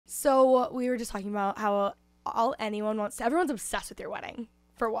So we were just talking about how everyone's obsessed with your wedding,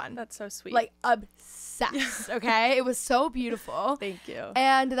 for one. That's so sweet. Like, obsessed, okay? It was so beautiful. Thank you.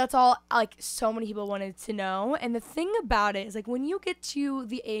 And that's all, like, so many people wanted to know. And the thing about it is, like, when you get to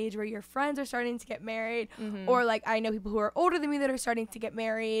the age where your friends are starting to get married, or, like, I know people who are older than me that are starting to get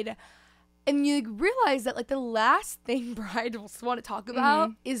married, and you realize that, like, the last thing brides want to talk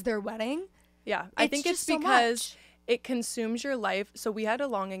about is their wedding. Yeah, I think it's because it consumes your life. So we had a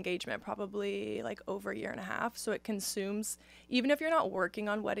long engagement, probably like over a year and a half. So it consumes, even if you're not working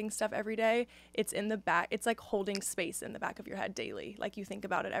on wedding stuff every day, it's in the back. It's like holding space in the back of your head daily. Like you think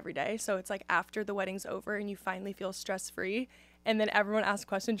about it every day. So it's like after the wedding's over and you finally feel stress-free, and then everyone asks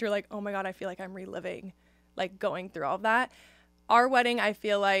questions, you're like, oh my God, I feel like I'm reliving, like going through all of that. Our wedding, I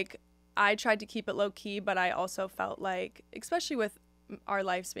feel like I tried to keep it low key, but I also felt like, especially with our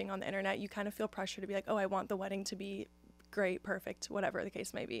lives being on the internet, you kind of feel pressure to be like, oh, I want the wedding to be great, perfect, whatever the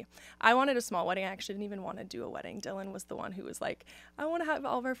case may be. I wanted a small wedding. I actually didn't even want to do a wedding. Dylan was the one who was like, I want to have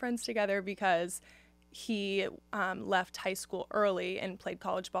all of our friends together, because he left high school early and played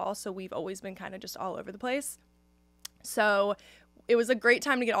college ball. So we've always been kind of just all over the place. So it was a great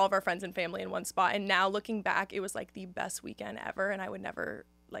time to get all of our friends and family in one spot. And now looking back, it was like the best weekend ever. And I would never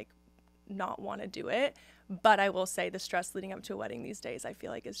like not want to do it. But I will say the stress leading up to a wedding these days, I feel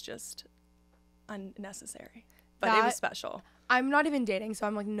like is just unnecessary. But it was special. I'm not even dating, so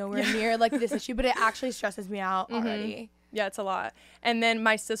I'm like nowhere near like this issue, but it actually stresses me out already. Yeah, it's a lot. And then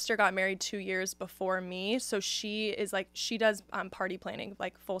my sister got married 2 years before me. So she does party planning,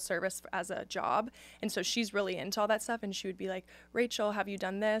 like full service as a job. And so she's really into all that stuff. And she would be like, Rachel, have you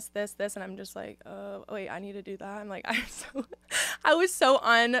done this? And I'm just like, oh, wait, I need to do that. I'm like, I was so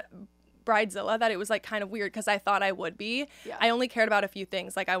on Bridezilla that it was like kind of weird, because I thought I would be. Yeah. I only cared about a few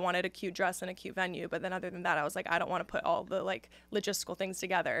things. Like I wanted a cute dress and a cute venue, but then other than that, I was like, I don't want to put all the like logistical things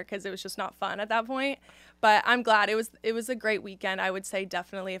together, because it was just not fun at that point. But I'm glad it was a great weekend. I would say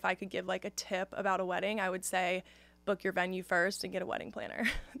definitely, if I could give like a tip about a wedding, I would say book your venue first and get a wedding planner.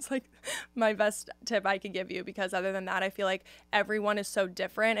 It's like my best tip I could give you, because other than that, I feel like everyone is so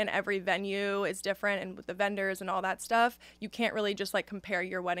different and every venue is different, and with the vendors and all that stuff, you can't really just like compare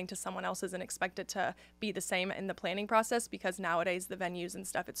your wedding to someone else's and expect it to be the same in the planning process, because nowadays the venues and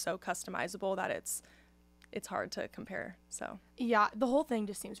stuff, it's so customizable that it's hard to compare. So yeah, the whole thing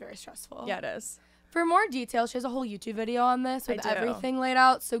just seems very stressful. Yeah, it is. For more details, she has a whole YouTube video on this with everything laid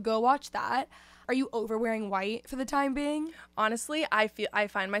out, so go watch that. Are you over wearing white for the time being? Honestly, I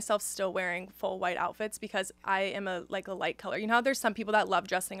find myself still wearing full white outfits, because I am a light color. You know how there's some people that love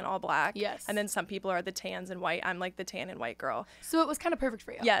dressing in all black? Yes. And then some people are the tans and white. I'm like the tan and white girl. So it was kind of perfect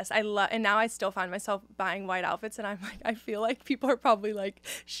for you. Yes, and now I still find myself buying white outfits, and I'm like, I feel like people are probably like,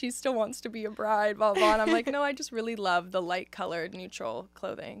 she still wants to be a bride, blah, blah. And I'm like, no, I just really love the light colored neutral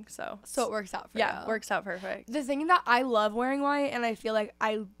clothing. So it works out for you. Yeah, works out perfect. The thing that I love wearing white, and I feel like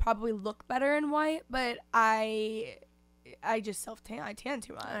I probably look better in white, but I just self-tan. I tan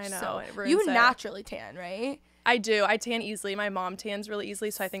too much. I know. So it ruins you it. naturally tan, right? I do. I tan easily. My mom tans really easily,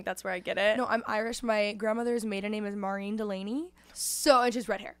 so I think that's where I get it. No, I'm Irish. My grandmother's maiden name is Maureen Delaney. So it's just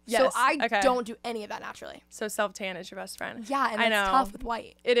red hair. Yes. So I don't do any of that naturally. So self-tan is your best friend. Yeah, and it's tough with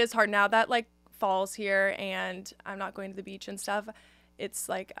white. It is hard now that like fall's here and I'm not going to the beach and stuff. It's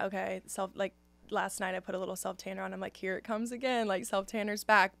like, okay, last night I put a little self-tanner on. I'm like, here it comes again, like self-tanner's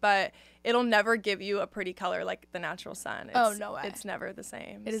back. But it'll never give you a pretty color like the natural sun. No way. It's never the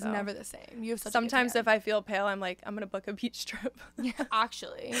same. It is never the same. You have such Sometimes if I feel pale, I'm like, I'm going to book a beach trip. Yeah,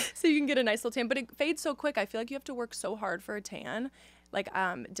 actually. So you can get a nice little tan. But it fades so quick. I feel like you have to work so hard for a tan. Like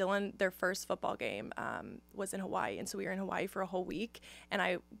Dylan, their first football game was in Hawaii. And so we were in Hawaii for a whole week. And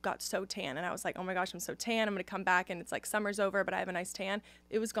I got so tan. And I was like, oh my gosh, I'm so tan. I'm going to come back and it's like summer's over, but I have a nice tan.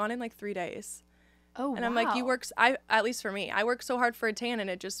 It was gone in like 3 days. Oh, and I'm like, at least for me, I work so hard for a tan and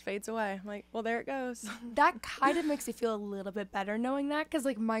it just fades away. I'm like, well, there it goes. That kind of makes me feel a little bit better knowing that, because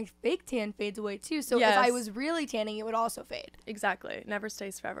like my fake tan fades away too. So yes. If I was really tanning, it would also fade. Exactly. It never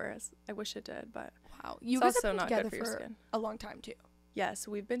stays forever. I wish it did, but wow, you guys have been together for a long time too. Yes,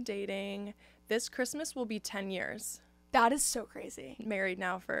 we've been dating. This Christmas will be 10 years. That is so crazy. Married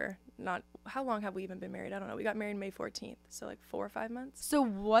now for how long have we even been married? I don't know. We got married May 14th, so like 4 or 5 months. So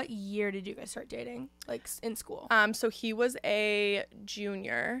what year did you guys start dating? Like in school? So he was a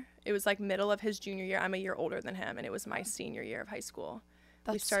junior. It was like middle of his junior year. I'm a year older than him, and it was my senior year of high school.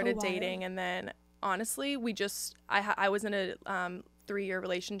 We started dating, and then honestly, I was in a 3-year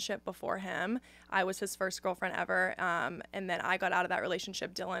relationship before him. I was his first girlfriend ever. And then I got out of that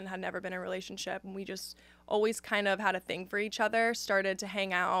relationship. Dylan had never been in a relationship, and we just always kind of had a thing for each other, started to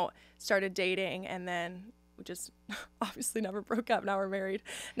hang out, started dating, and then we just obviously never broke up. Now we're married.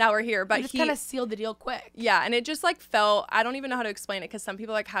 Now we're here. But he just kind of sealed the deal quick. Yeah, and it just like felt, I don't even know how to explain it, because some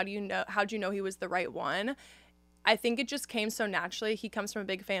people are like, how'd you know he was the right one? I think it just came so naturally. He comes from a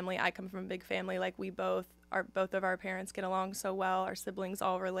big family. I come from a big family. Like both of our parents get along so well. Our siblings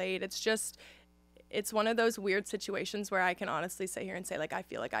all relate. It's one of those weird situations where I can honestly sit here and say, like, I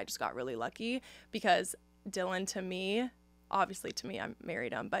feel like I just got really lucky, because Dylan, to me, I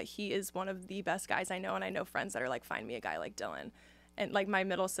married him, but he is one of the best guys I know. And I know friends that are like, find me a guy like Dylan. And like my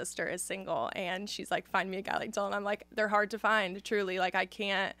middle sister is single and she's like, find me a guy like Dylan. I'm like, they're hard to find, truly. Like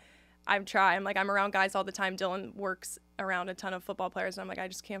I'm around guys all the time. Dylan works around a ton of football players. And I'm like, I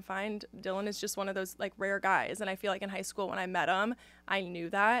just can't find. Dylan is just one of those like rare guys. And I feel like in high school when I met him, I knew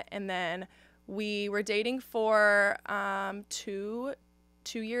that. And then we were dating for 2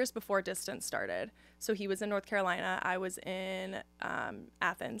 years before distance started. So he was in North Carolina. I was in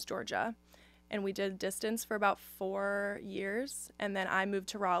Athens, Georgia. And we did distance for about 4 years. And then I moved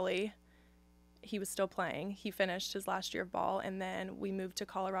to Raleigh. He was still playing. He finished his last year of ball. And then we moved to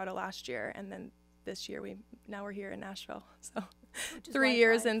Colorado last year. And then this year, now we're here in Nashville. So 3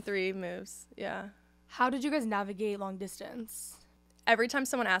 years and 3 moves. Yeah. How did you guys navigate long distance? Every time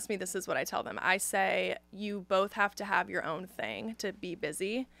someone asks me, this is what I tell them. I say, you both have to have your own thing to be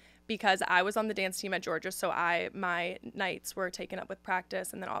busy, because I was on the dance team at Georgia. So my nights were taken up with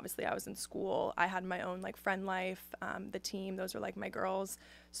practice. And then obviously I was in school. I had my own like friend life, the team, those were like my girls.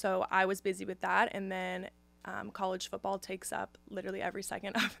 So I was busy with that. And then college football takes up literally every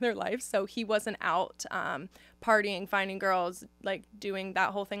second of their life. So he wasn't out partying, finding girls, like doing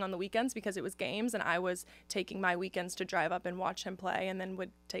that whole thing on the weekends, because it was games. And I was taking my weekends to drive up and watch him play, and then would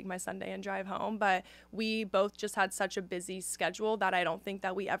take my Sunday and drive home. But we both just had such a busy schedule that I don't think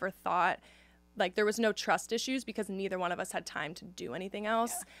that we ever thought, like, there was no trust issues, because neither one of us had time to do anything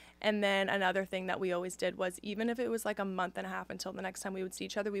else. Yeah. And then another thing that we always did was, even if it was like a month and a half until the next time we would see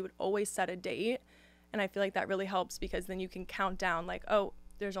each other, we would always set a date. And I feel like that really helps, because then you can count down like, oh,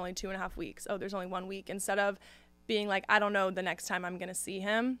 there's only 2.5 weeks. Oh, there's only 1 week, instead of being like, I don't know the next time I'm going to see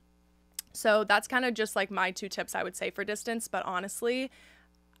him. So that's kind of just like my 2 tips I would say for distance. But honestly,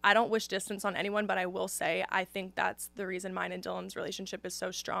 I don't wish distance on anyone, but I will say, I think that's the reason mine and Dylan's relationship is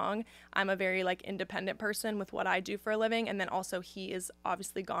so strong. I'm a very like independent person with what I do for a living. And then also he is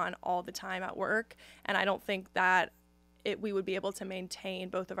obviously gone all the time at work. And I don't think that we would be able to maintain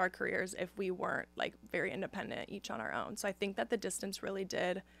both of our careers if we weren't like very independent each on our own. So I think that the distance really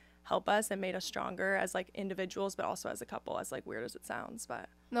did help us and made us stronger as like individuals, but also as a couple, as like weird as it sounds. But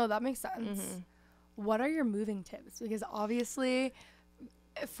no, that makes sense. Mm-hmm. What are your moving tips? Because obviously,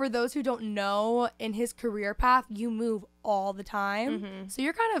 for those who don't know, in his career path, you move all the time. Mm-hmm. So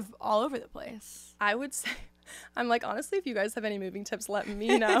you're kind of all over the place. I would say, I'm like, honestly, if you guys have any moving tips, let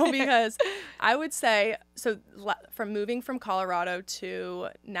me know, because I would say, so from moving from Colorado to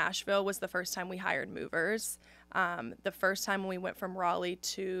Nashville was the first time we hired movers. The first time when we went from Raleigh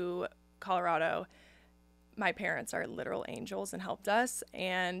to Colorado, my parents are literal angels and helped us.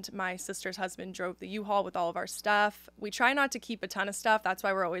 And my sister's husband drove the U-Haul with all of our stuff. We try not to keep a ton of stuff. That's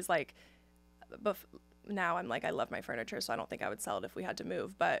why we're always like, now I'm like, I love my furniture, so I don't think I would sell it if we had to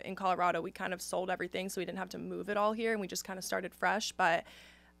move. But in Colorado, we kind of sold everything, so we didn't have to move it all here, and we just kind of started fresh. But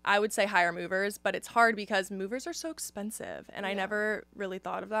I would say hire movers, but it's hard because movers are so expensive, and I never really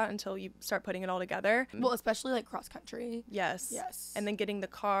thought of that until you start putting it all together. Well, especially like cross country. Yes. And then getting the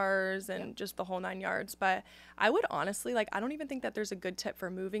cars and just the whole 9 yards. But I would honestly, like, I don't even think that there's a good tip for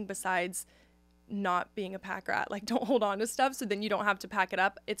moving besides not being a pack rat. Like, don't hold on to stuff so then you don't have to pack it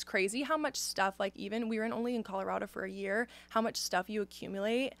up. It's crazy how much stuff, like, even we were only in Colorado for a year, how much stuff you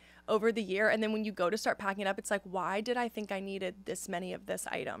accumulate over the year. And then when you go to start packing it up, it's like, why did I think I needed this many of this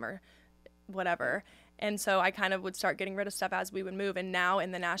item or whatever? And so I kind of would start getting rid of stuff as we would move. And now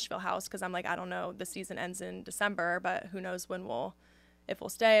in the Nashville house, because I'm like, I don't know, the season ends in December, but who knows when if we'll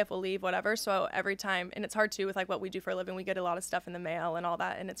stay, if we'll leave, whatever. So every time, and it's hard too with like what we do for a living, we get a lot of stuff in the mail and all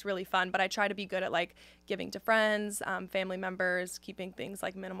that, and it's really fun. But I try to be good at like giving to friends, family members, keeping things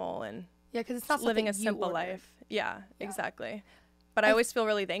like minimal, and because it's not living a simple life. Yeah, exactly. But I always feel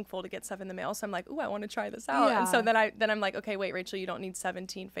really thankful to get stuff in the mail. So I'm like, ooh, I want to try this out. Yeah. And so then I'm like, okay, wait, Rachel, you don't need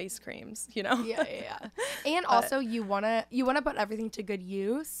 17 face creams, you know? Yeah. And also you wanna put everything to good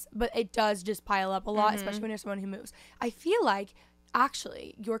use, but it does just pile up a lot, especially when you're someone who moves. I feel like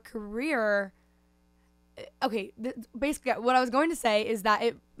actually your career, basically what I was going to say is that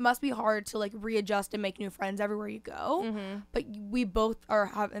it must be hard to like readjust and make new friends everywhere you go. But we both are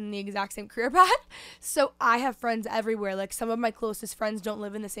having the exact same career path. So I have friends everywhere. Like some of my closest friends don't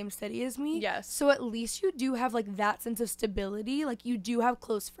live in the same city as me. Yes. So at least you do have like that sense of stability. Like you do have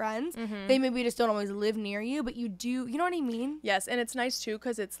close friends. They maybe just don't always live near you, but you do, you know what I mean? Yes. And it's nice too,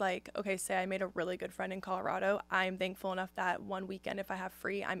 because it's like, okay, say I made a really good friend in Colorado. I'm thankful enough that one weekend, if I have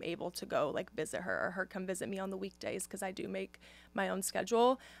free, I'm able to go like visit her, or her come visit me on the weekdays, because I do make my own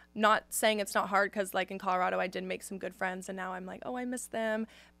schedule. Not saying it's not hard, because like in Colorado I did make some good friends, and now I'm like, oh, I miss them.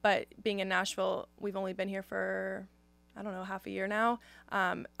 But being in Nashville, we've only been here for, I don't know, half a year now.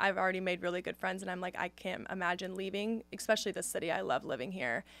 I've already made really good friends, and I'm like, I can't imagine leaving, especially this city. I love living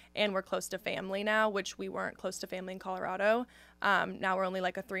here, and we're close to family now, which we weren't close to family in Colorado. Now we're only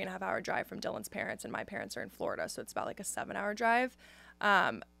like a 3.5 hour drive from Dylan's parents, and my parents are in Florida, so it's about like a 7-hour drive.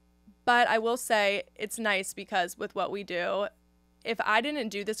 But I will say it's nice, because with what we do, if I didn't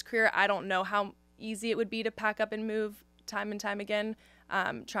do this career, I don't know how easy it would be to pack up and move time and time again.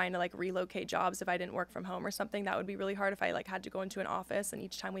 Trying to like relocate jobs if I didn't work from home or something, that would be really hard if I like had to go into an office, and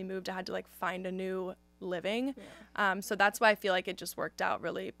each time we moved I had to like find a new living. So that's why I feel like it just worked out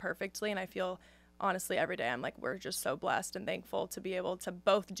really perfectly, and I feel honestly every day I'm like, we're just so blessed and thankful to be able to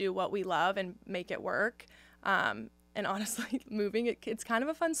both do what we love and make it work. And honestly, moving, it's kind of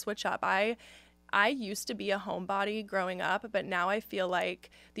a fun switch up. I used to be a homebody growing up, but now I feel like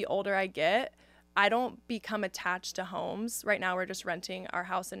the older I get, I don't become attached to homes. Right now we're just renting our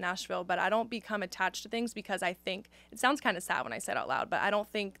house in Nashville, but I don't become attached to things, because I think, it sounds kind of sad when I say it out loud, but I don't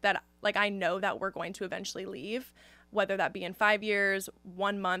think that, like, I know that we're going to eventually leave, whether that be in 5 years,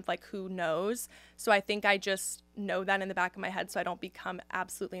 1 month, like who knows. So I think I just know that in the back of my head, so I don't become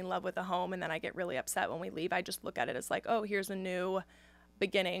absolutely in love with a home and then I get really upset when we leave. I just look at it as like, oh, here's a new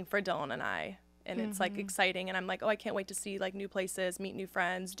beginning for Dylan and I. And it's like exciting, and I'm like, oh, I can't wait to see like new places, meet new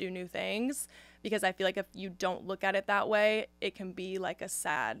friends, do new things, because I feel like if you don't look at it that way, it can be like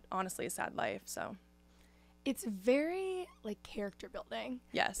honestly a sad life. So it's very like character building.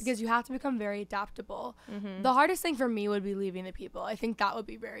 Yes. Because you have to become very adaptable. The hardest thing for me would be leaving the people. I think that would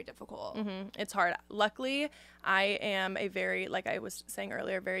be very difficult. It's hard. Luckily, I am a very, like I was saying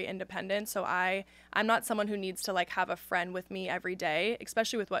earlier, very independent. So I'm not someone who needs to like have a friend with me every day,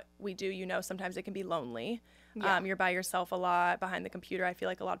 especially with what we do. You know, sometimes it can be lonely. Yeah. You're by yourself a lot behind the computer. I feel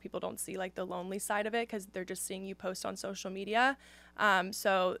like a lot of people don't see like the lonely side of it, because they're just seeing you post on social media.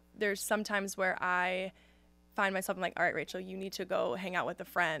 So there's some times where I find myself, I'm like, all right, Rachel, you need to go hang out with a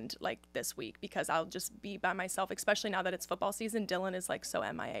friend like this week, because I'll just be by myself, especially now that it's football season. Dylan is like so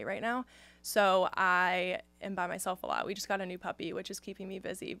MIA right now. So I am by myself a lot. We just got a new puppy, which is keeping me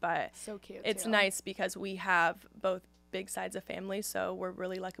busy, but so cute. It's nice because we have both big sides of family, so we're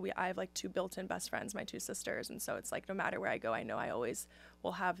really lucky. I have like 2 built-in best friends, my 2 sisters, and so it's like no matter where I go, I know I always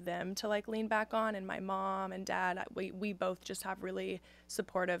will have them to like lean back on, and my mom and dad. We both just have really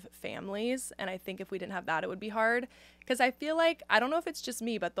supportive families, and I think if we didn't have that, it would be hard, because I feel like, I don't know if it's just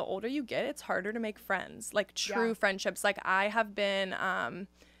me, but the older you get, it's harder to make friends, like true friendships. Like I have been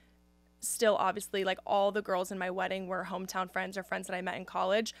still, obviously, like all the girls in my wedding were hometown friends or friends that I met in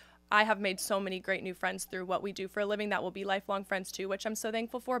college. I have made so many great new friends through what we do for a living that will be lifelong friends too, which I'm so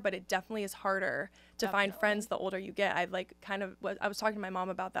thankful for, but it definitely is harder to find friends the older you get. I was talking to my mom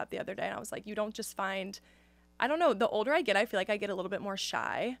about that the other day, and I was like, you don't just find, I don't know, the older I get, I feel like I get a little bit more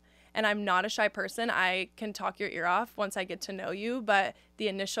shy, and I'm not a shy person. I can talk your ear off once I get to know you, but the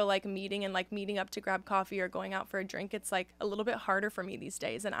initial like meeting and like meeting up to grab coffee or going out for a drink, it's like a little bit harder for me these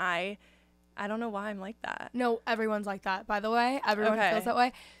days, and I don't know why I'm like that. No, everyone's like that, by the way. Everyone feels that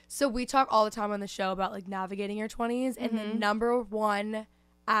way. So we talk all the time on the show about like navigating your 20s, and the number one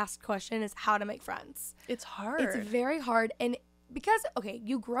asked question is how to make friends. It's hard. It's very hard. And because, okay,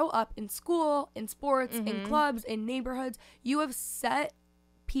 you grow up in school, in sports, in clubs, in neighborhoods, you have set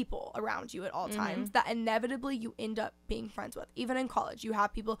people around you at all times that inevitably you end up being friends with. Even in college, you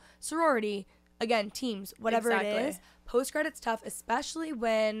have people, sorority, again, teams, whatever it is. Post-grad, stuff, especially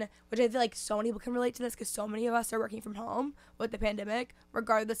when, which I feel like so many people can relate to this, because so many of us are working from home with the pandemic,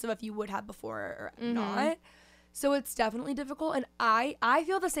 regardless of if you would have before or not. So it's definitely difficult. And I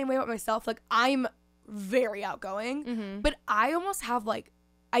feel the same way about myself. Like, I'm very outgoing, but I almost have like,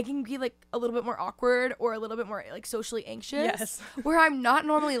 I can be like a little bit more awkward or a little bit more like socially anxious. Yes. Where I'm not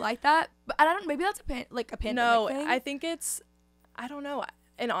normally like that. But I don't, maybe that's a pandemic thing. No, I think it's, I don't know.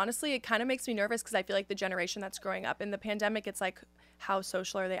 And honestly, it kind of makes me nervous, because I feel like the generation that's growing up in the pandemic, it's like, how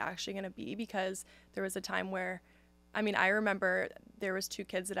social are they actually going to be? Because there was a time where I mean, I remember there was 2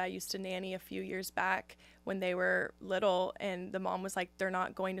 kids that I used to nanny a few years back when they were little, and the mom was like, they're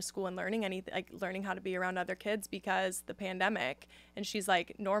not going to school and learning anything, like learning how to be around other kids because the pandemic. And she's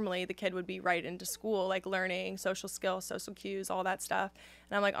like, normally the kid would be right into school, like learning social skills, social cues, all that stuff.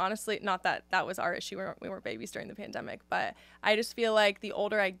 And I'm like, honestly, not that that was our issue. We weren't babies during the pandemic, but I just feel like the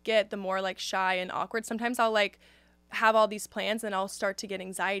older I get, the more like shy and awkward. Sometimes I'll like have all these plans and I'll start to get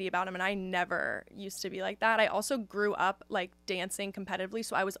anxiety about them, and I never used to be like that. I also grew up like dancing competitively,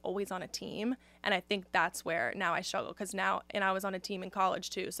 so I was always on a team, and I think that's where now I struggle, because now, and I was on a team in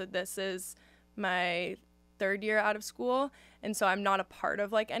college too, so this is my 3rd year out of school, and so I'm not a part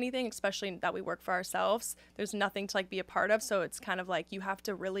of like anything, especially that we work for ourselves. There's nothing to like be a part of, so it's kind of like you have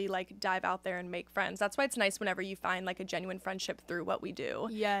to really like dive out there and make friends. That's why it's nice whenever you find like a genuine friendship through what we do.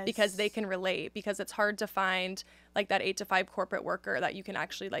 Yes. Because they can relate, because it's hard to find like that 8 to 5 corporate worker that you can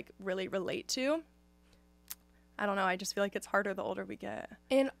actually like really relate to. I don't know. I just feel like it's harder the older we get.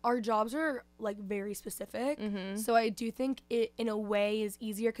 And our jobs are like very specific. Mm-hmm. So I do think it in a way is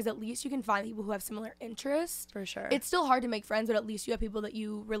easier because at least you can find people who have similar interests. For sure. It's still hard to make friends, but at least you have people that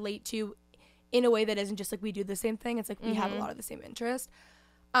you relate to in a way that isn't just like we do the same thing. It's like we have a lot of the same interest.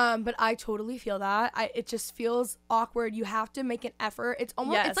 But I totally feel that. It just feels awkward. You have to make an effort. It's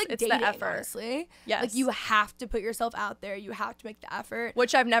almost, yes, it's like it's dating, the effort. honestly. Yes. Like you have to put yourself out there. You have to make the effort.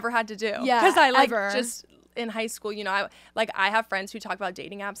 Which I've never had to do. Yeah, because I like ever. just in high school, you know, I have friends who talk about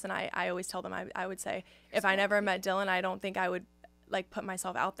dating apps, and I always tell them, I would say, if I never met Dylan, I don't think I would like put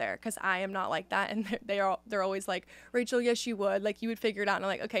myself out there, because I am not like that. And they're always like, Rachel, yes you would, like you would figure it out. And I'm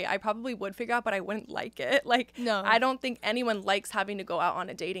like, okay, I probably would figure it out, but I wouldn't like it. Like, no, I don't think anyone likes having to go out on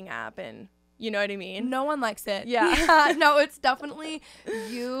a dating app, and you know what I mean? No one likes it. Yeah. No, it's definitely,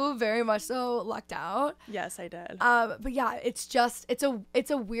 you very much so lucked out. Yes, I did. But yeah, it's just, it's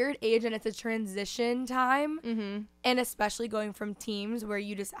a weird age, and it's a transition time. Mm-hmm. And especially going from teams where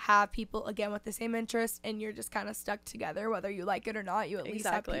you just have people again with the same interests, and you're just kind of stuck together, whether you like it or not, you at least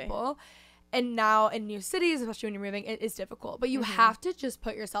have people. And now in new cities, especially when you're moving, it is difficult. But you have to just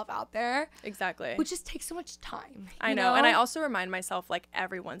put yourself out there. Exactly. Which just takes so much time. I know. And I also remind myself, like,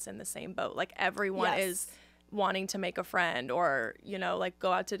 everyone's in the same boat. Like, everyone is wanting to make a friend, or, you know, like,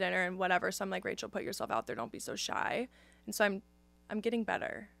 go out to dinner and whatever. So I'm like, Rachel, put yourself out there. Don't be so shy. And so I'm getting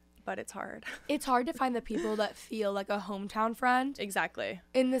better, but it's hard. It's hard to find the people that feel like a hometown friend. Exactly.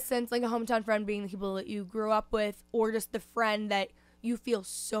 In the sense, like, a hometown friend being the people that you grew up with, or just the friend that you feel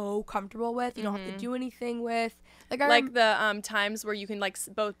so comfortable with, you don't have to do anything with, like the times where you can like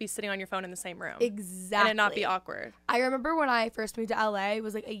both be sitting on your phone in the same room, exactly, and it not be awkward. I remember when I first moved to LA, it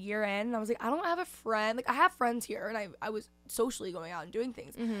was like a year in, and I was like, I don't have a friend. Like, I have friends here, and I was socially going out and doing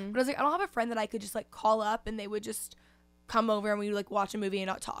things, but I was like, I don't have a friend that I could just like call up and they would just come over and we would like watch a movie and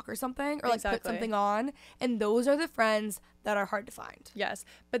not talk or something, or like put something on. And those are the friends that are hard to find. Yes,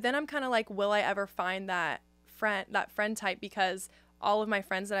 but then I'm kind of like, will I ever find that friend type? Because all of my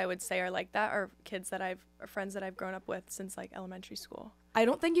friends that I would say are like that are friends that I've grown up with since like elementary school. I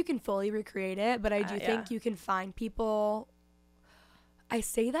don't think you can fully recreate it, but I do think you can find people. I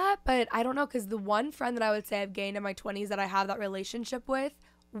say that, but I don't know, because the one friend that I would say I've gained in my 20s that I have that relationship with,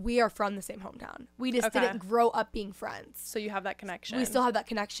 we are from the same hometown. We just didn't grow up being friends. So you have that connection. We still have that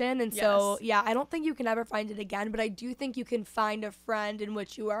connection. And so, yeah, I don't think you can ever find it again, but I do think you can find a friend in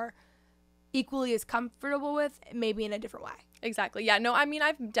which you are equally as comfortable with, maybe in a different way. Exactly. Yeah. No, I mean,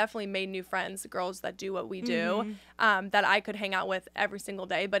 I've definitely made new friends, girls that do what we do, that I could hang out with every single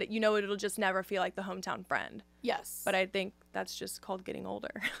day, but it'll just never feel like the hometown friend. Yes. But I think that's just called getting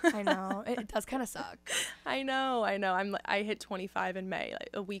older. I know. It does kind of suck. I know. I hit 25 in May, like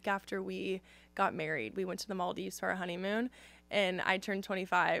a week after we got married. We went to the Maldives for our honeymoon, and I turned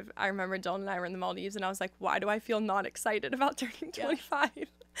 25. I remember Dylan and I were in the Maldives, and I was like, why do I feel not excited about turning 25?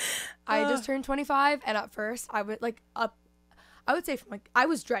 I just turned 25, and at first I would say from like, I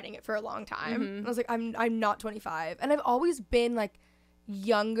was dreading it for a long time. I was like, I'm not 25, and I've always been like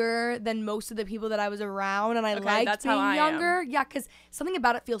younger than most of the people that I was around, and I liked being younger. Yeah, because something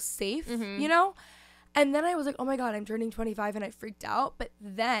about it feels safe, you know. And then I was like, oh my god, I'm turning 25, and I freaked out. But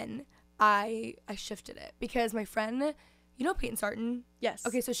then I shifted it, because my friend, you know Peyton Sarton? Yes.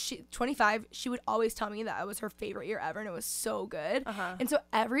 Okay, so she 25, she would always tell me that it was her favorite year ever, and it was so good. And so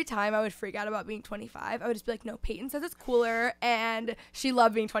every time I would freak out about being 25, I would just be like, no, Peyton says it's cooler, and she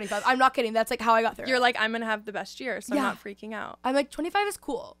loved being 25. I'm not kidding. That's like how I got through You're it. like, I'm gonna have the best year, so I'm not freaking out. I'm like, 25 is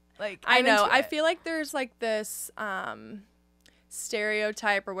cool. Like, I know. I feel like there's like this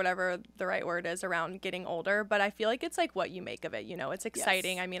stereotype, or whatever the right word is, around getting older, but I feel like it's like what you make of it, you know. It's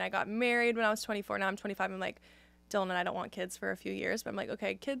exciting. I mean, I got married when I was 24. Now I'm 25. I'm like, Dylan and I don't want kids for a few years, but I'm like,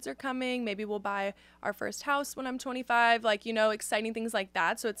 okay, kids are coming. Maybe we'll buy our first house when I'm 25, like, you know, exciting things like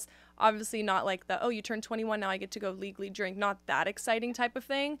that. So it's obviously not like the, oh, you turned 21, now I get to go legally drink. Not that exciting type of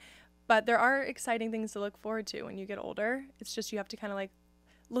thing. But there are exciting things to look forward to when you get older. It's just you have to kind of like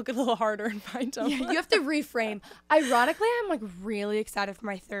look a little harder and find them. Yeah, you have to reframe. Ironically, I'm like really excited for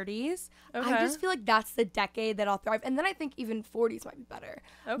my 30s. Okay. I just feel like that's the decade that I'll thrive. And then I think even 40s might be better.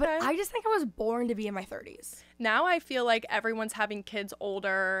 Okay. But I just think I was born to be in my 30s. Now I feel like everyone's having kids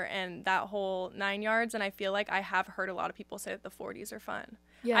older and that whole 9 yards. And I feel like I have heard a lot of people say that the 40s are fun.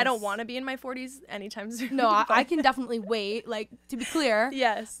 Yes. I don't want to be in my 40s anytime soon. No, I can definitely wait, like, to be clear.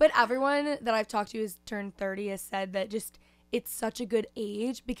 Yes. But everyone that I've talked to who's turned 30 has said that just it's such a good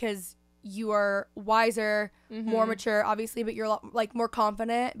age because you are wiser, more mature, obviously, but you're like more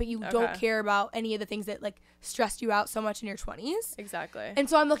confident, but you don't care about any of the things that like stressed you out so much in your 20s. Exactly. And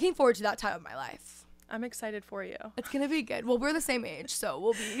so I'm looking forward to that time of my life. I'm excited for you. It's going to be good. Well, we're the same age, so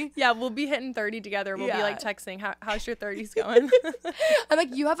we'll be. Yeah, we'll be hitting 30 together. We'll be like texting, how's your 30s going? I'm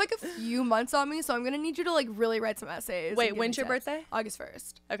like, you have like a few months on me, so I'm going to need you to like really write some essays. Wait, when's your birthday? August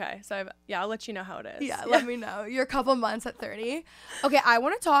 1st. Okay, so I'll let you know how it is. Yeah, let me know. You're a couple months at 30. Okay, I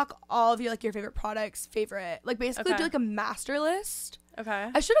want to talk all of your like your favorite products, like basically do like a master list. Okay.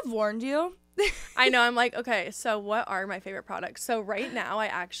 I should have warned you. I know. I'm like, okay, so what are my favorite products? So right now I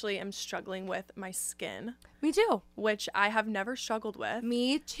actually am struggling with my skin. Me too. Which I have never struggled with.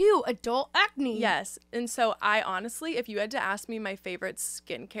 Me too. Adult acne. Yes. And so I honestly, if you had to ask me my favorite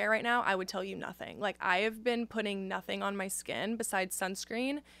skincare right now, I would tell you nothing. Like I have been putting nothing on my skin besides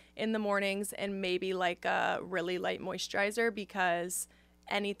sunscreen in the mornings and maybe like a really light moisturizer because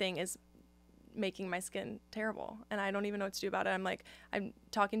anything is making my skin terrible and I don't even know what to do about it. I'm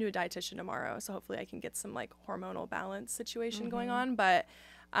talking to a dietitian tomorrow, so hopefully I can get some like hormonal balance situation going on. But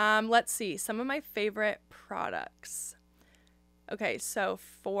let's see some of my favorite products. Okay, so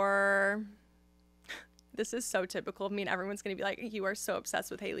for this is so typical of me and everyone's gonna be like, you are so obsessed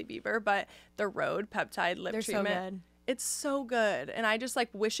with Hailey Bieber, but the Rhode Peptide Lip Treatment. So good. It's so good. And I just like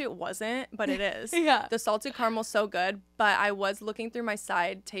wish it wasn't, but it is. Yeah. The salted caramel's so good. But I was looking through my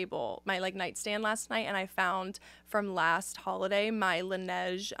side table, my like nightstand last night, and I found from last holiday my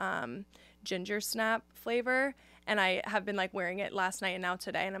Laneige ginger snap flavor. And I have been like wearing it last night and now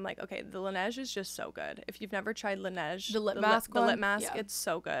today. And I'm like, okay, the Laneige is just so good. If you've never tried Laneige, the lip mask, yeah. It's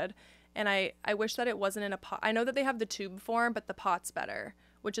so good. And I wish that it wasn't in a pot. I know that they have the tube form, but the pot's better,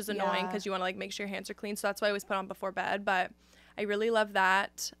 which is annoying because you want to like make sure your hands are clean. So that's why I always put on before bed. But I really love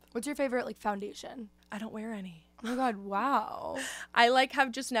that. What's your favorite like foundation? I don't wear any. Oh my God, wow. I like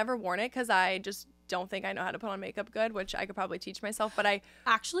have just never worn it because I just don't think I know how to put on makeup good, which I could probably teach myself. But I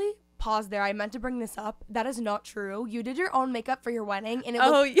actually pause there. I meant to bring this up. That is not true. You did your own makeup for your wedding and it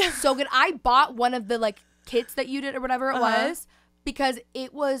looked so good. I bought one of the like kits that you did or whatever it was. Because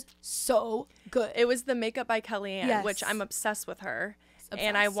it was so good. It was the Makeup by Kellyanne, which I'm obsessed with her. Obsessed.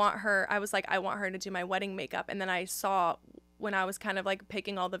 And I was like, I want her to do my wedding makeup. And then I saw when I was kind of like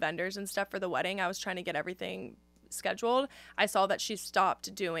picking all the vendors and stuff for the wedding, I was trying to get everything scheduled. I saw that she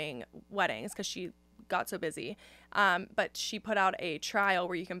stopped doing weddings because she got so busy. But she put out a trial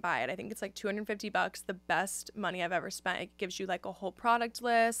where you can buy it. I think it's like $250, the best money I've ever spent. It gives you like a whole product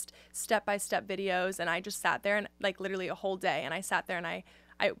list, step-by-step videos. And I just sat there and like literally a whole day. And I sat there and I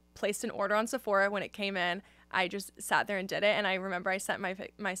placed an order on Sephora when it came in. I just sat there and did it. And I remember I sent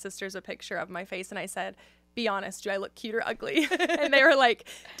my sisters a picture of my face and I said, be honest, do I look cute or ugly? And they were like,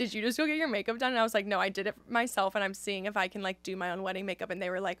 did you just go get your makeup done? And I was like, no, I did it myself and I'm seeing if I can like do my own wedding makeup. And they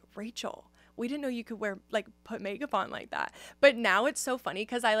were like, Rachel, we didn't know you could put makeup on like that. But now it's so funny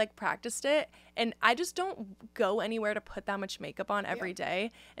because I like practiced it and I just don't go anywhere to put that much makeup on every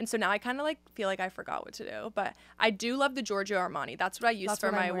day. And so now I kind of like feel like I forgot what to do. But I do love the Giorgio Armani. That's what I used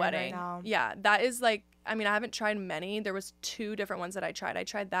for my wedding. Right, yeah, that is like, I mean, I haven't tried many. There was 2 different ones that I tried. I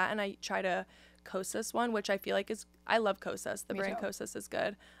tried that and I tried a Kosas one, which I feel like I love Kosas. The brand Kosas is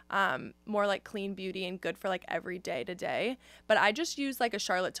good. More like clean beauty and good for like every day to day. But I just use like a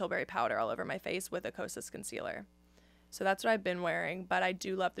Charlotte Tilbury powder all over my face with a Kosas concealer. So that's what I've been wearing. But I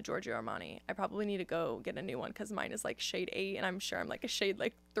do love the Giorgio Armani. I probably need to go get a new one because mine is like shade 8 and I'm sure I'm like a shade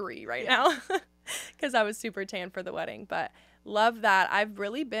like 3 right now because I was super tan for the wedding. But love that. I've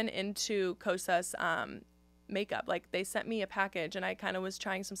really been into Kosas makeup. Like they sent me a package and I kind of was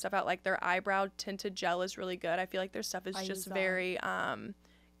trying some stuff out. Like their eyebrow tinted gel is really good. I feel like their stuff is just very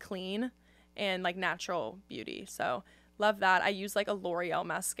clean and like natural beauty. So Love that. I use like a L'Oreal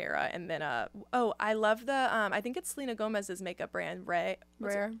mascara, and then I love the I think it's Selena Gomez's makeup brand,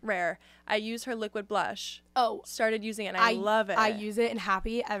 Rare. I use her liquid blush. Oh, started using it, and I love it. I use it in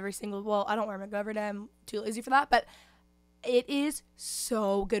Happy every single. Well, I don't wear makeup every day. I'm too lazy for that, but it is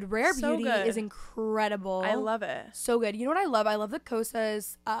so good. Rare Beauty is incredible. I love it. So good. You know what I love? I love the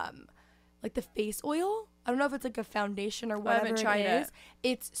Kosas like the face oil. I don't know if it's like a foundation or whatever. I haven't tried it.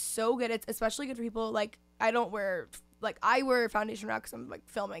 It's so good. It's especially good for people like I wear foundation now because I'm like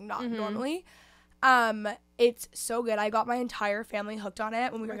filming, not normally. It's so good. I got my entire family hooked on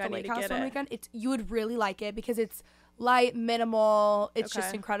it when we were at the lake house one weekend. You would really like it because it's light, minimal. It's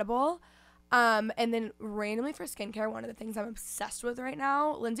just incredible. And then randomly for skincare, one of the things I'm obsessed with right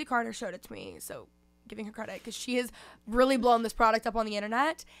now, Lindsay Carter showed it to me, so giving her credit because she has really blown this product up on the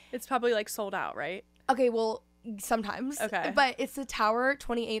internet. It's probably like sold out, right? Okay, well, sometimes. Okay. But it's the Tower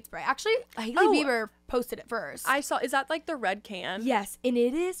 28 spray. Actually, Hailey Bieber posted it first. I saw. Is that like the red can? Yes, and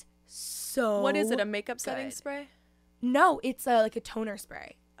it is so What is it, a makeup setting spray? No, it's like a toner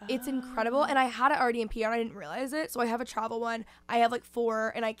spray. It's incredible, and I had it already in PR and I didn't realize it, so I have a travel one. I have like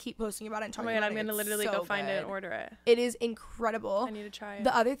 4, and I keep posting about it and talking about it. I'm gonna literally go find it and order it. It is incredible. I need to try it.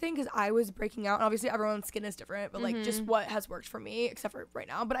 The other thing, because I was breaking out, and obviously everyone's skin is different, but like just what has worked for me, except for right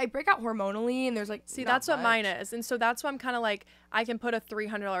now, but I break out hormonally, and there's like that's what mine is, and so that's why I'm kind of like, I can put a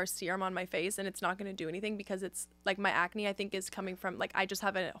 $300 serum on my face and it's not gonna do anything because it's like my acne I think is coming from like I just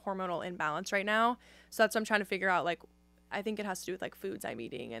have a hormonal imbalance right now, so that's what I'm trying to figure out. Like I think it has to do with like foods I'm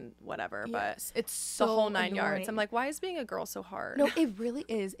eating and whatever, but it's so the whole 9 annoying. yards. I'm like, why is being a girl so hard? No, it really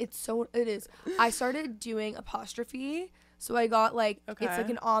is. It is. I started doing apostrophe, so I got like it's like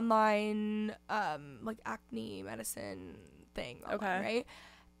an online like acne medicine thing. Online, right?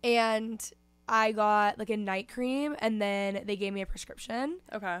 And I got like a night cream, and then they gave me a prescription.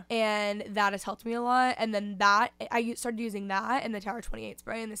 And that has helped me a lot. And then I started using that and the Tower 28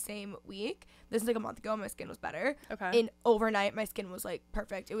 spray in the same week. This is like a month ago. My skin was better. And overnight, my skin was like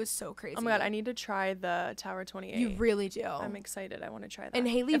perfect. It was so crazy. Oh my god, I need to try the Tower 28. You really do. I'm excited. I want to try that. And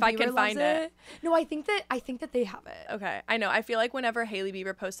Hailey Bieber I can find it. No, I think that they have it. Okay, I know. I feel like whenever Hailey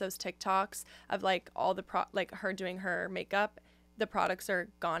Bieber posts those TikToks of like all the like her doing her makeup, the products are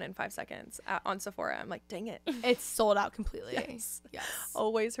gone in 5 seconds on Sephora. I'm like, dang it. It's sold out completely. Yes.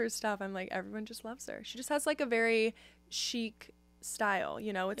 Always her stuff. I'm like, everyone just loves her. She just has like a very chic style,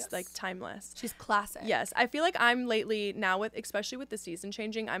 you know, it's like timeless. She's classic. Yes. I feel like I'm lately now especially with the season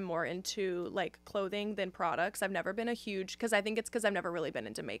changing, I'm more into like clothing than products. I've never been because I think it's because I've never really been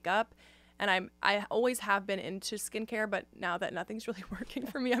into makeup. And I always have been into skincare, but now that nothing's really working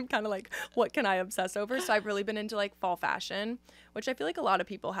for me, I'm kind of like, what can I obsess over? So I've really been into like fall fashion, which I feel like a lot of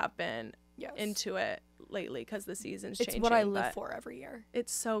people have been into it lately because the season's changing. It's what I live for every year.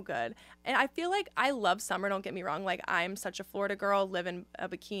 It's so good. And I feel like I love summer, don't get me wrong. Like I'm such a Florida girl, live in a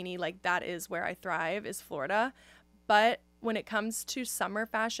bikini. Like that is where I thrive, is Florida. But when it comes to summer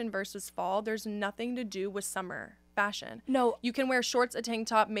fashion versus fall, there's nothing to do with summer fashion. No, you can wear shorts, a tank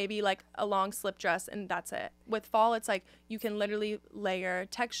top, maybe like a long slip dress, and that's it. With fall, it's like you can literally layer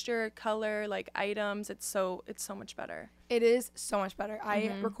texture, color, like items. It's so much better. It is so much better.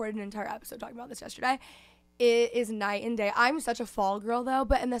 I recorded an entire episode talking about this yesterday. It is night and day. I'm such a fall girl though,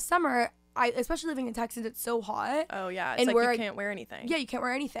 but in the summer, especially living in Texas, it's so hot. Oh yeah, it's like you can't wear anything. Yeah, you can't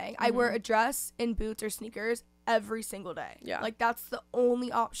wear anything. I wear a dress and boots or sneakers every single day. Yeah, like that's the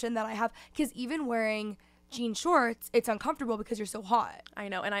only option that I have, because even wearing jean shorts, it's uncomfortable because you're so hot. I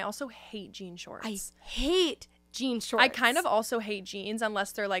know, and I also hate jean shorts. I hate jean shorts. I kind of also hate jeans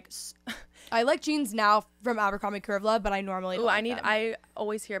unless they're like I like jeans now from Abercrombie Curve Love, but I normally don't like them. I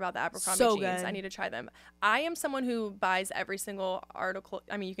always hear about the Abercrombie jeans. Good. I need to try them. I am someone who buys every single article,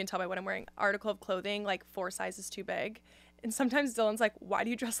 I mean, you can tell by what I'm wearing, article of clothing like 4 sizes too big. And sometimes Dylan's like, why do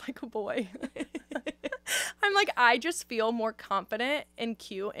you dress like a boy? I'm like, I just feel more confident and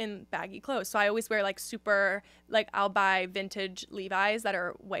cute in baggy clothes. So I always wear like super, like I'll buy vintage Levi's that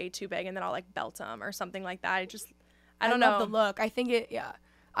are way too big, and then I'll like belt them or something like that. I don't know. I love the look. I think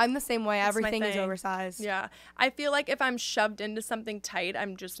I'm the same way. Everything is oversized. Yeah. I feel like if I'm shoved into something tight,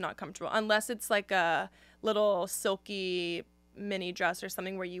 I'm just not comfortable. Unless it's like a little silky mini dress or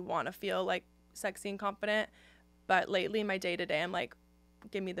something where you want to feel like sexy and confident. But lately, my day-to-day, I'm like,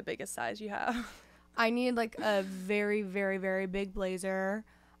 give me the biggest size you have. I need like a very, very, very big blazer.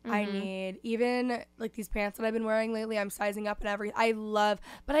 I need even like these pants that I've been wearing lately. I'm sizing up and everything.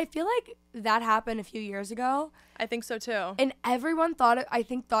 But I feel like that happened a few years ago. I think so too. And everyone thought it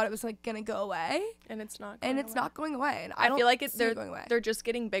was like gonna go away. And it's not. Not going away. And I feel like they're just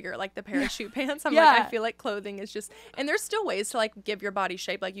getting bigger, like the parachute pants. I'm like, I feel like clothing is just, and there's still ways to like give your body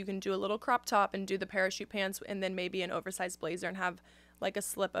shape. Like you can do a little crop top and do the parachute pants, and then maybe an oversized blazer and have like a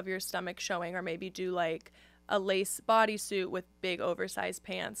slip of your stomach showing, or maybe do like a lace bodysuit with big oversized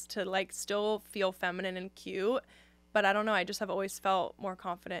pants to like still feel feminine and cute. But I don't know, I just have always felt more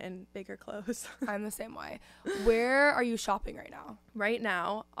confident in bigger clothes. I'm the same way. Where are you shopping right now? Right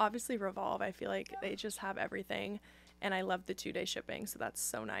now, obviously Revolve. I feel like they just have everything, and I love the 2-day shipping, so that's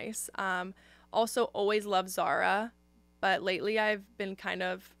so nice. Also always love Zara, but lately I've been kind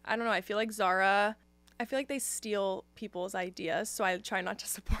of, I don't know, I feel like Zara, I feel like they steal people's ideas, so I try not to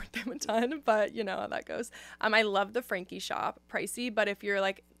support them a ton, but you know how that goes. I love the Frankie shop. Pricey, but if you're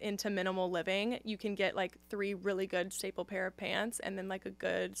like into minimal living, you can get like 3 really good staple pair of pants and then like a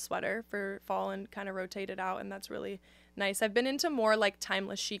good sweater for fall and kind of rotate it out, and that's really nice. I've been into more like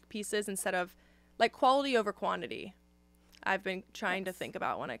timeless chic pieces instead of like quality over quantity. I've been trying to think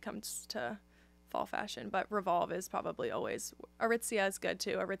about when it comes to fall fashion, but Revolve is probably always. Aritzia is good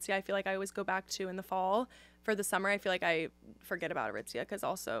too. Aritzia I feel like I always go back to in the fall. For the summer I feel like I forget about Aritzia, because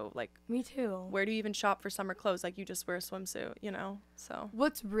also like, me too, where do you even shop for summer clothes? Like you just wear a swimsuit, you know? So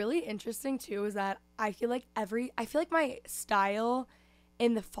what's really interesting too is that I feel like my style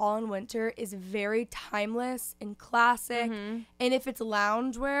in the fall and winter is very timeless and classic. And if it's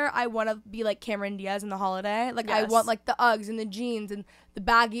loungewear, I want to be like Cameron Diaz in The Holiday. Like I want like the Uggs and the jeans and the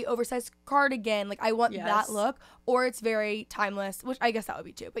baggy oversized cardigan. Like I want that look. Or it's very timeless, which I guess that would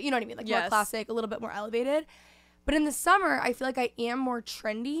be too. But you know what I mean? Like more classic, a little bit more elevated. But in the summer, I feel like I am more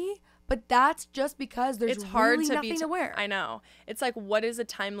trendy. But that's just because there's really nothing to wear. I know. It's like, what is a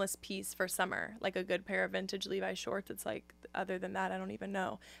timeless piece for summer? Like a good pair of vintage Levi's shorts. It's like, other than that, I don't even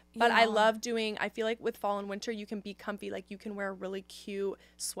know. But I love doing, I feel like with fall and winter, you can be comfy. Like you can wear a really cute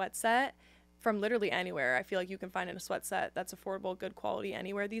sweat set from literally anywhere. I feel like you can find in a sweat set that's affordable, good quality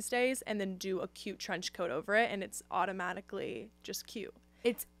anywhere these days, and then do a cute trench coat over it, and it's automatically just cute.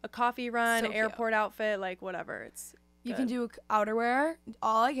 It's a coffee run, so airport outfit, like whatever. It's You can do outerwear.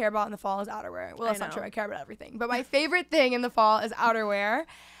 All I care about in the fall is outerwear. Well, that's not true. I care about everything. But my favorite thing in the fall is outerwear.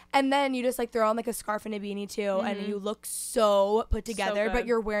 And then you just like throw on like a scarf and a beanie too, and you look so put together, but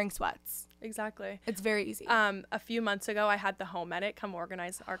you're wearing sweats. Exactly. It's very easy. A few months ago, I had the Home Edit come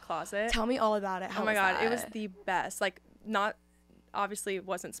organize our closet. Tell me all about it. Oh my God, it was the best. Like, not obviously it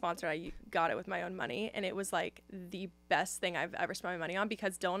wasn't sponsored. I got it with my own money, and it was like the best thing I've ever spent my money on,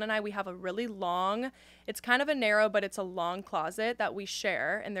 because Dylan and I, we have a really long, it's kind of a narrow, but it's a long closet that we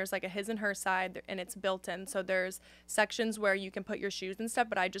share, and there's like a his and her side, and it's built in, so there's sections where you can put your shoes and stuff,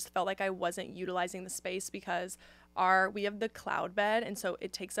 but I just felt like I wasn't utilizing the space because we have the cloud bed, and so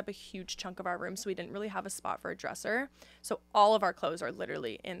it takes up a huge chunk of our room, so we didn't really have a spot for a dresser. So all of our clothes are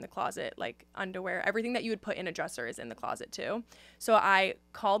literally in the closet, like underwear, everything that you would put in a dresser is in the closet too. So I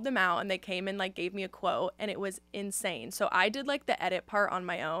called them out, and they came and like gave me a quote, and it was insane. So I did like the edit part on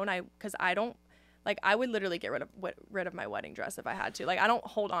my own, because I don't, like, I would literally get rid of my wedding dress if I had to. Like, I don't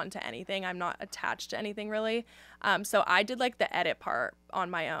hold on to anything. I'm not attached to anything really. So I did like the edit part on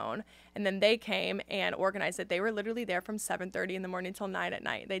my own, and then they came and organized it. They were literally there from 7:30 in the morning till 9 at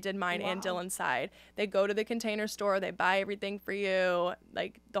night. They did mine and Dylan's side. They go to the Container Store. They buy everything for you,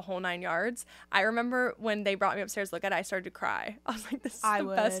 like the whole 9 yards. I remember when they brought me upstairs to look at it, I started to cry. I was like, this is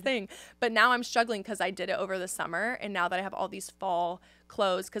the best thing. But now I'm struggling because I did it over the summer, and now that I have all these fall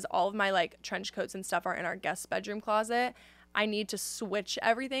clothes, because all of my like trench coats and stuff are in our guest bedroom closet, I need to switch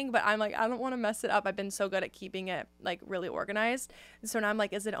everything, but I'm like, I don't want to mess it up. I've been so good at keeping it like really organized. And so now I'm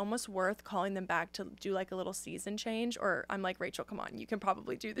like, is it almost worth calling them back to do like a little season change? Or I'm like, Rachel, come on, you can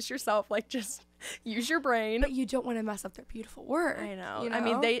probably do this yourself. Like, just use your brain. But you don't want to mess up their beautiful work. I know. You know? I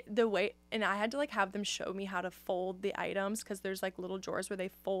mean, the way, and I had to like have them show me how to fold the items, because there's like little drawers where they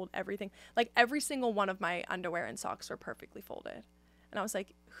fold everything. Like every single one of my underwear and socks were perfectly folded. And I was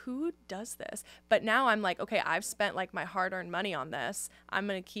like, who does this? But now I'm like, okay, I've spent like my hard-earned money on this. I'm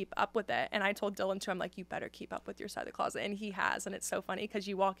going to keep up with it. And I told Dylan too, I'm like, you better keep up with your side of the closet. And he has. And it's so funny because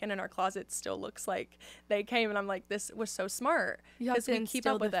you walk in and our closet still looks like they came. And I'm like, this was so smart. Because we keep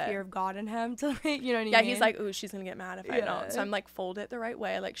up with the fear of God in him. To, like, you know what I mean? Yeah, he's like, ooh, she's going to get mad if I don't. So I'm like, fold it the right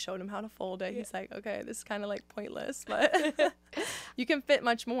way. I like showed him how to fold it. He's like, okay, this is kind of like pointless, but you can fit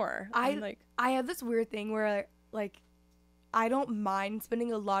much more. I have this weird thing where like, I don't mind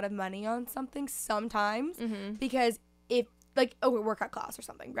spending a lot of money on something sometimes, because if like, a workout class or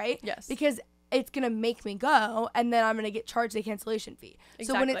something, right? Yes. Because it's going to make me go, and then I'm going to get charged a cancellation fee. Exactly.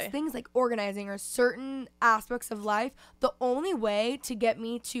 So when it's things like organizing or certain aspects of life, the only way to get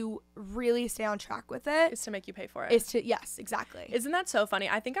me to really stay on track with it is to make you pay for it. Is to, yes, exactly. Isn't that so funny?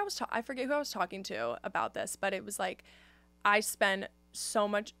 I think I forget who I was talking to about this, but it was like, I spend so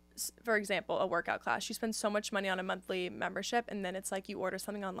much, for example, a workout class, you spend so much money on a monthly membership, and then it's like you order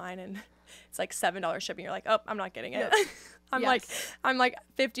something online and it's like $7 shipping. You're like, oh, I'm not getting it. Yep. I'm like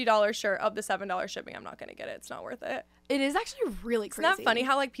 $50 short of the $7 shipping. I'm not gonna get it. It's not worth it. It is actually really crazy. Isn't that funny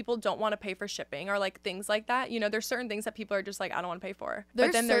how like people don't want to pay for shipping or like things like that? You know, there's certain things that people are just like, I don't want to pay for.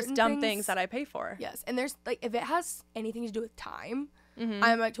 But then there's dumb things that I pay for. Yes, and there's like, if it has anything to do with time,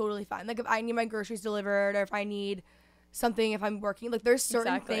 I'm like totally fine. Like if I need my groceries delivered, or if I need something, if I'm working, like there's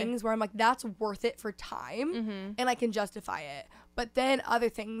certain things where I'm like, that's worth it for time, and I can justify it. But then other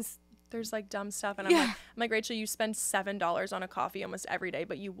things, there's like dumb stuff, and I'm like, Rachel, you spend $7 on a coffee almost every day,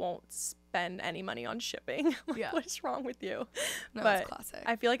 but you won't spend any money on shipping. Like, what's wrong with you? No, but it's classic.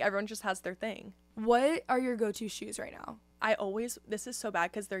 I feel like everyone just has their thing. What are your go-to shoes right now? This is so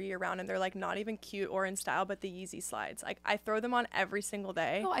bad because they're year round and they're like not even cute or in style, but the Yeezy slides. Like I throw them on every single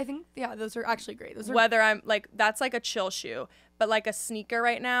day. Oh, I think, those are actually great. Whether I'm like, that's like a chill shoe, but like a sneaker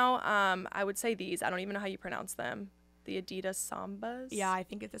right now, I would say these. I don't even know how you pronounce them. The Adidas Sambas. Yeah, I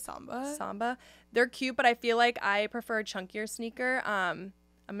think it's a Samba. They're cute, but I feel like I prefer a chunkier sneaker. I'm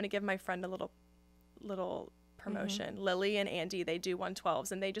gonna give my friend a little promotion. Lily and Andy, they do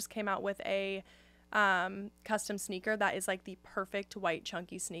 112s, and they just came out with a custom sneaker that is like the perfect white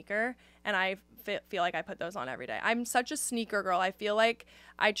chunky sneaker, and I feel like I put those on every day. I'm such a sneaker girl. I feel like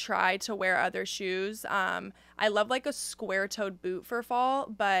I try to wear other shoes. I love like a square-toed boot for fall,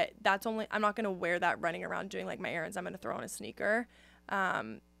 but I'm not gonna wear that running around doing like my errands. I'm gonna throw on a sneaker.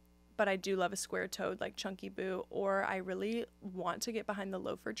 But I do love a square-toed like chunky boot, or I really want to get behind the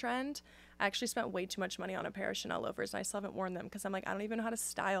loafer trend. I actually spent way too much money on a pair of Chanel loafers, and I still haven't worn them because I'm like, I don't even know how to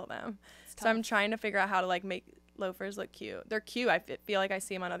style them. So I'm trying to figure out how to like make loafers look cute. They're cute. I feel like I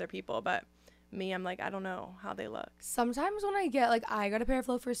see them on other people, but me, I'm like, I don't know how they look. Sometimes when I got a pair of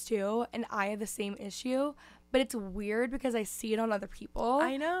loafers too, and I have the same issue, but it's weird because I see it on other people.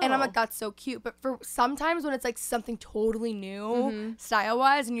 I know. And I'm like, that's so cute. But for sometimes when it's like something totally new,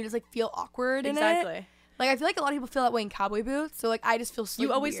 style-wise, and you just like feel awkward in it. Exactly. Like I feel like a lot of people feel that way in cowboy boots. So like I just feel so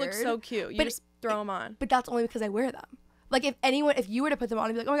You always weird. look so cute. You just throw them on. But that's only because I wear them. Like if you were to put them on,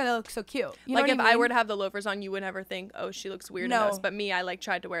 I'd be like, oh my God, that looks so cute. You know like if I were to have the loafers on, you would never think, oh, she looks weird in those. But me, I like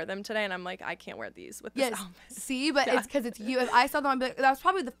tried to wear them today, and I'm like, I can't wear these with this outfit. See, but it's because it's you. If I saw them, I'd be like, that was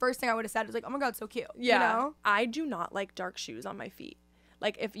probably the first thing I would have said. Was like, oh my God, so cute. Yeah. You know? I do not like dark shoes on my feet.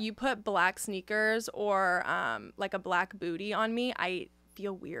 Like if you put black sneakers or like a black bootie on me, I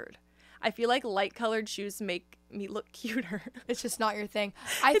feel weird. I feel like light colored shoes make me look cuter. It's just not your thing.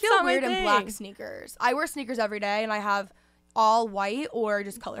 I feel weird in black sneakers. I wear sneakers every day, and I have all white or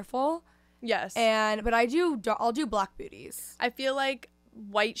just colorful. Yes. But I'll do black booties. I feel like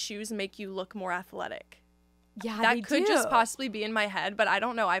white shoes make you look more athletic. Yeah, that could just possibly be in my head, but I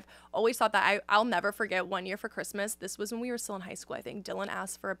don't know. I've always thought that. I'll never forget one year for Christmas. This was when we were still in high school, I think. Dylan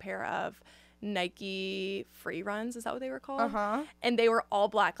asked for a pair of Nike free runs. Is that what they were called? And they were all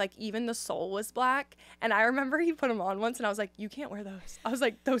black. Like even the sole was black. And I remember he put them on once, and I was like, you can't wear those. I was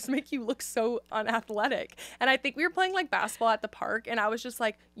like, those make you look so unathletic. And I think we were playing like basketball at the park, and I was just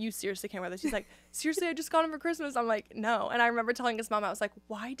like, you seriously can't wear those. He's like, seriously, I just got them for Christmas. I'm like, no. And I remember telling his mom, I was like,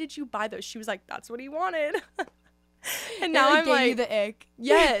 why did you buy those? She was like, that's what he wanted. And now I'm like, you the ick.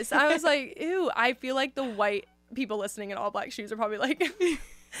 Yes. I was like, ew. I feel like the white people listening in all black shoes are probably like,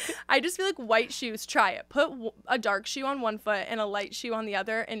 I just feel like white shoes, try it. Put a dark shoe on one foot and a light shoe on the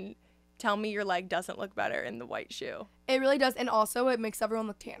other, and tell me your leg doesn't look better in the white shoe. It really does. And also it makes everyone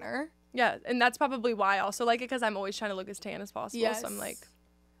look tanner. Yeah. And that's probably why I also like it, because I'm always trying to look as tan as possible. Yes. So I'm like,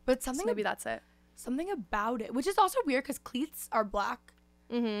 but something, so maybe that's it. Something about it, which is also weird because cleats are black.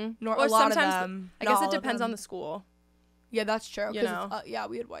 Mm-hmm. Or a lot of them. I guess it depends on the school. Yeah, that's true. You know?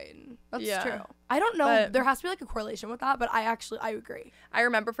 We had white. And that's true. I don't know. But there has to be like a correlation with that, but I agree. I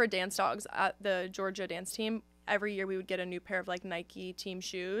remember for dance dogs at the Georgia dance team, every year we would get a new pair of like Nike team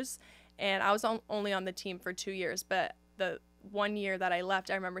shoes. And I was only on the team for 2 years, but the 1 year that I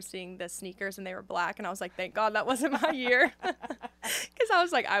left, I remember seeing the sneakers and they were black, and I was like, thank God that wasn't my year. Because I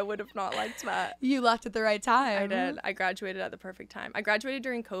was like, I would have not liked that. You left at the right time. I did. I graduated at the perfect time. I graduated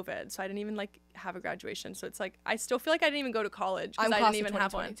during COVID, so I didn't even like have a graduation. So it's like, I still feel like I didn't even go to college because I didn't even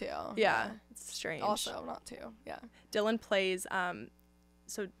have one. Yeah, it's strange. Also not to. Yeah. Dylan plays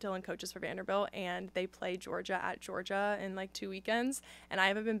so Dylan coaches for Vanderbilt, and they play Georgia at Georgia in like 2 weekends, and I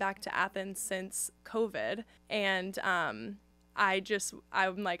haven't been back to Athens since COVID. And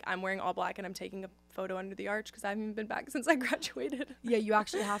I'm like, I'm wearing all black and I'm taking a photo under the arch because I haven't even been back since I graduated. Yeah, you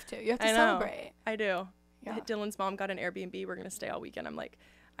actually have to. You have to celebrate. I do. Yeah. Dylan's mom got an Airbnb. We're going to stay all weekend. I'm like,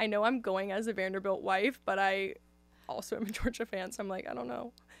 I know I'm going as a Vanderbilt wife, but I also am a Georgia fan. So I'm like, I don't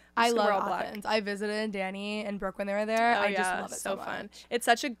know. I love Athens. I visited Danny and Brooke when they were there. I just love it so fun. much. It's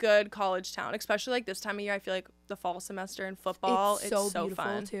such a good college town, especially like this time of year. I feel like the fall semester in football, it's so beautiful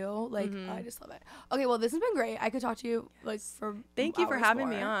fun too. Like I just love it. Okay, well this has been great. I could talk to you like for Thank you for having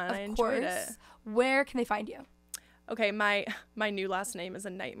more. me on. Of I enjoyed course. it. Where can they find you? Okay, my new last name is a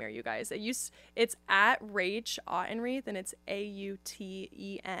nightmare, you guys. It's at Rachel Autenrieth, and it's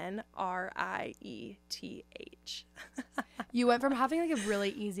AUTENRIETH. You went from having like a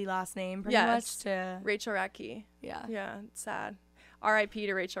really easy last name pretty much to Rachel Autenrieth. Yeah. Yeah, it's sad. R.I.P.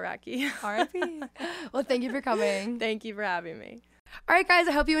 to Rachel Autenrieth. R.I.P. Well, thank you for coming. Thank you for having me. All right, guys,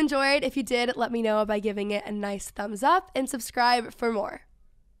 I hope you enjoyed. If you did, let me know by giving it a nice thumbs up and subscribe for more.